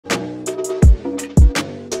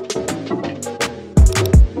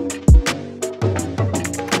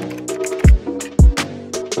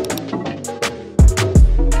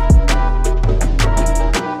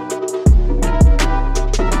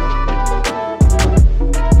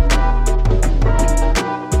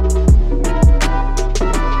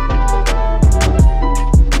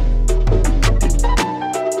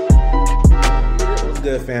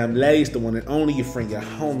Bam, Lace, the one and only, your friend, your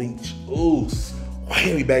homie, Juice.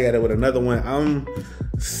 Why we back at it with another one? I'm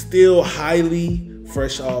still highly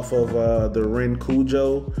fresh off of the Ren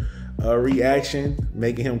Cujo reaction,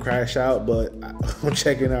 making him crash out, but I'm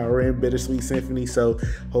checking out Ren Bittersweet Symphony, so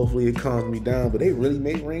hopefully it calms me down. But they really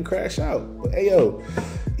made Ren crash out. But hey, yo,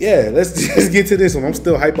 yeah, let's just get to this one. I'm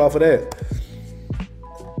still hype off of that.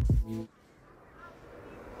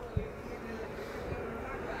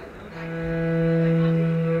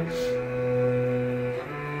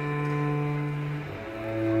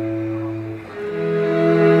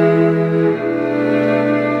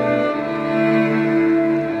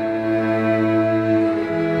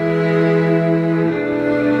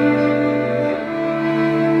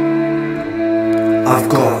 I've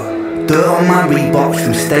got dirt on my Reeboks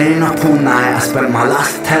from staying up all night. I spent my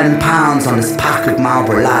last £10 on this pack of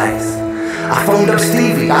Marlboro Lights. I phoned up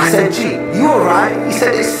Stevie, I said, G, you alright? He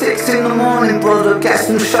said, it's 6 in the morning, brother, get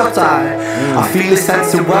some shut-eye. I feel a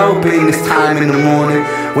sense of well-being this time in the morning,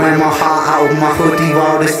 wearing my heart out of my hoodie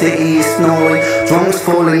while the city is snoring. Drums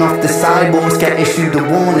falling off the sidewalks get issued a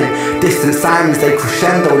warning. Distant sirens, they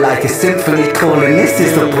crescendo like a symphony calling. This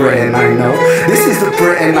is the Britain I know, this is the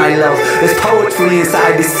Britain I love. There's poetry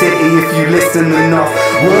inside the city if you listen enough.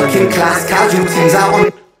 Working class casualties out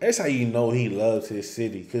on... That's how you know he loves his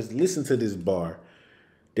city. Because listen to this bar.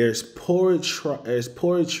 There's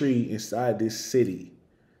poetry inside this city.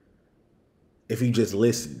 If you just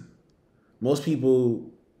listen. Most people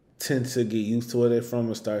tend to get used to where they're from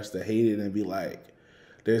and starts to hate it and be like,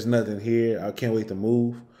 there's nothing here. I can't wait to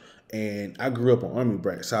move. And I grew up an army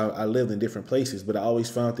brat, so I lived in different places. But I always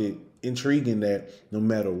found it intriguing that no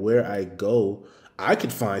matter where I go, I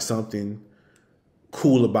could find something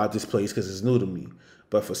cool about this place because it's new to me.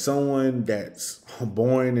 But for someone that's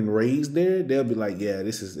born and raised there, they'll be like, yeah,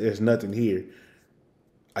 there's nothing here.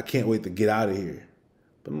 I can't wait to get out of here.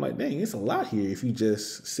 But I'm like, dang, it's a lot here if you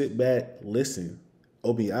just sit back, listen,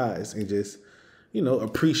 open your eyes, and just, you know,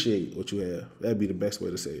 appreciate what you have. That'd be the best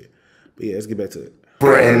way to say it. But yeah, let's get back to it.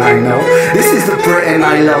 Britain I know, this is the Britain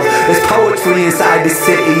I love. There's poetry inside the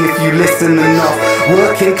city if you listen enough.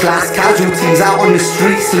 Working class casualties out on the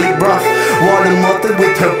street sleep rough, while a mother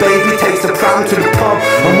with her baby takes a pram to the pub.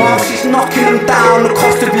 And while she's knocking them down, the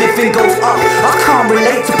cost of living goes up. I can't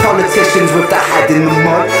relate to politicians with their head in the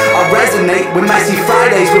mud. I resonate with messy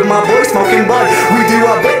Fridays with my boy smoking bud. We do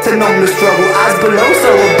our bit to numb the struggle, as below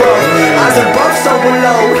so above, as above so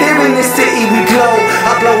below. Here in this city we glow.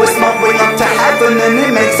 I blow a smoke ring up to heaven and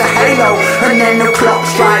it makes a halo. And then the clock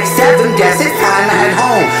strikes 7, guess it's time to head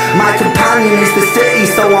home. My companion is the city,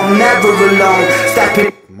 so I'm never alone.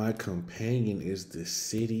 Stepping. My companion is the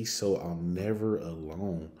city, so I'm never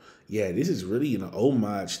alone. Yeah, this is really an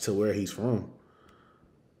homage to where he's from.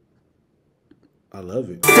 I love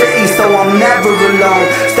it. City, so I'm never alone.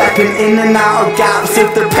 Stepping in and out of gaps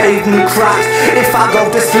if the pavement cracks. If I go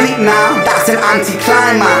to sleep now, that's an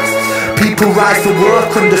anticlimax. People rise to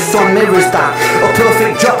work and the sun mirrors that. A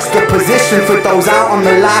perfect juxtaposition for those out on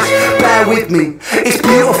the lash. Bear with me, it's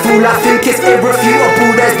beautiful, I think it's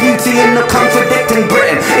irrefutable. There's beauty in the contradicting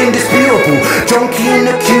Britain, indisputable. Junkie in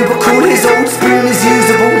the cubicle, his old spoon is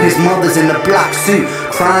usable. His mother's in a black suit,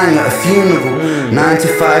 crying at a funeral. 9 to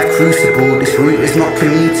 5 crucible, this route is not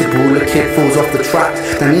commutable. A kid falls off the tracks,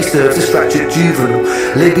 then he serves a stretch at juvenile.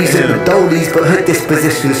 Libby's at the dolies, but her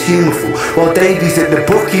disposition's humorful, while Davy's at the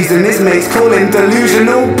bookies and his mates call him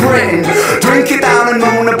delusional Britain. Drink it down and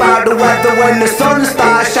moan about the weather when the sun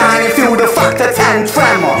starts shining. Feel the factor 10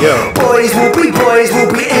 tremor. Boys will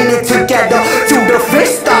be in it together till the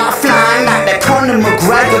fists start flying like they're Conor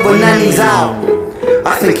McGregor and then he's out.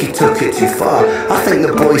 I think he took it too far. I think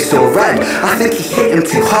the boy saw red. I think he hit him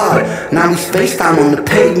too hard. Now he's face down on the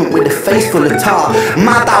pavement with a face full of tar.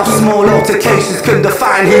 Mad how small altercations can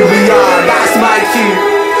define who we are. That's my cue.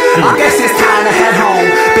 I guess it's time to head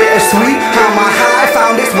home. Bittersweet how my high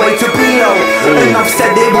found its way to below. And I've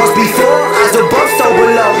said it once before, as above so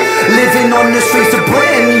below. Living on the streets of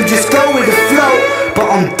Britain, you just go with the flow.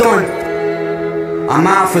 But I'm done, I'm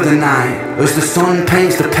out for the night. As the sun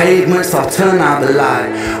paints the pavements, I'll turn out the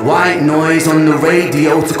light. White noise on the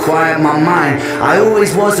radio to quiet my mind. I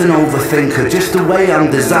always was an overthinker, just the way I'm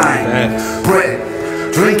designed. Britain,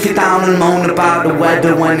 drink it down and moan about the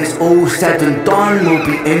weather. When it's all said and done, we'll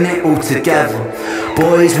be in it all together.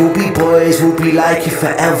 Boys, we'll be like you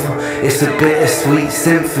forever. It's a bittersweet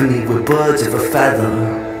symphony with birds of a feather.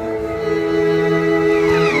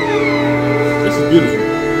 This is beautiful.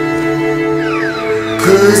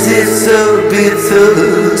 'Cause it's a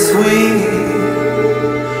bittersweet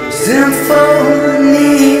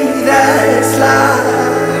symphony that's life.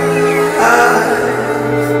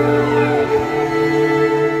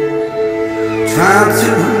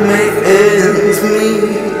 with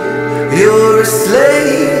me. You're a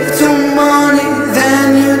slave to money,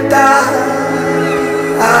 then you die.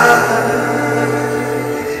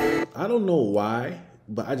 I don't know why,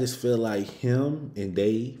 but I just feel like him and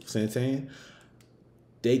Dave Santan,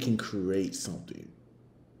 they can create something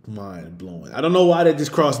mind blowing. I don't know why that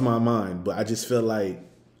just crossed my mind, but I just feel like,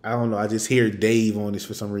 I don't know, I just hear Dave on this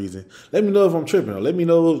for some reason. Let me know if I'm tripping, or let me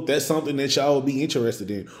know if that's something that y'all would be interested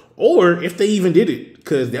in, or if they even did it,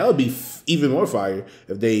 because that would be even more fire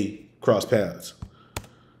if they cross paths.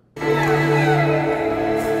 I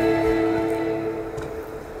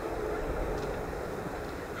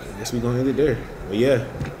guess we're gonna end it there. But yeah,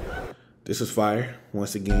 this was fire.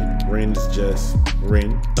 Once again, Ren is just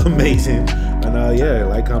Ren. Amazing. And yeah,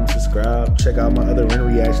 like, comment, subscribe. Check out my other Ren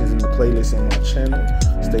reactions in the playlist on my channel.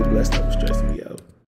 Stay blessed. I was stressing me out.